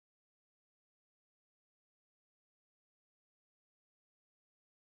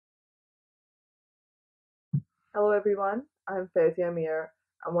Hello everyone, I'm Faizi Amir.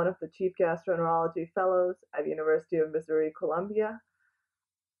 I'm one of the Chief Gastroenterology Fellows at University of Missouri-Columbia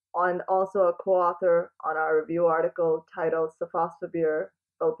and also a co-author on our review article titled Sofosbuvir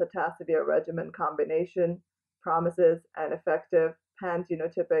velpatasvir regimen combination promises an effective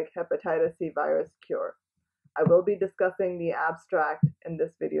pan-genotypic hepatitis C virus cure. I will be discussing the abstract in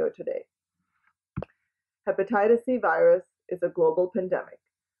this video today. Hepatitis C virus is a global pandemic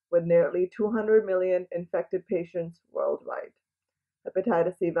with nearly 200 million infected patients worldwide.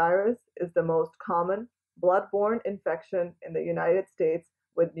 Hepatitis C virus is the most common blood-borne infection in the United States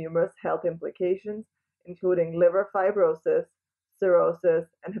with numerous health implications, including liver fibrosis, cirrhosis,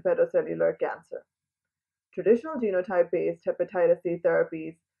 and hepatocellular cancer. Traditional genotype-based hepatitis C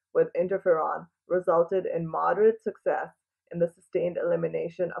therapies with interferon resulted in moderate success in the sustained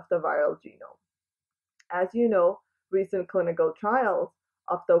elimination of the viral genome. As you know, recent clinical trials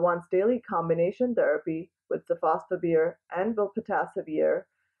of the once-daily combination therapy with sofosbuvir and velpatasvir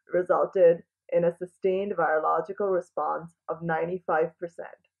resulted in a sustained virological response of 95%.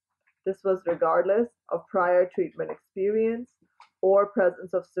 This was regardless of prior treatment experience or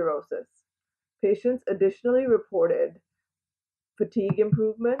presence of cirrhosis. Patients additionally reported fatigue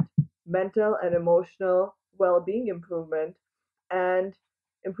improvement, mental and emotional well-being improvement, and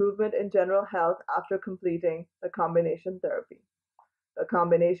improvement in general health after completing the combination therapy. The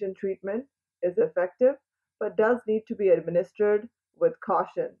combination treatment is effective but does need to be administered with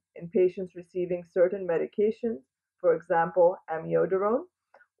caution in patients receiving certain medications, for example, amiodarone,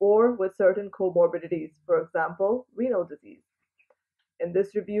 or with certain comorbidities, for example, renal disease. In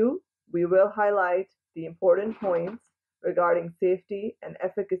this review, we will highlight the important points regarding safety and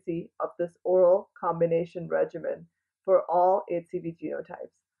efficacy of this oral combination regimen for all HCV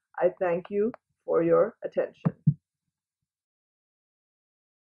genotypes. I thank you for your attention.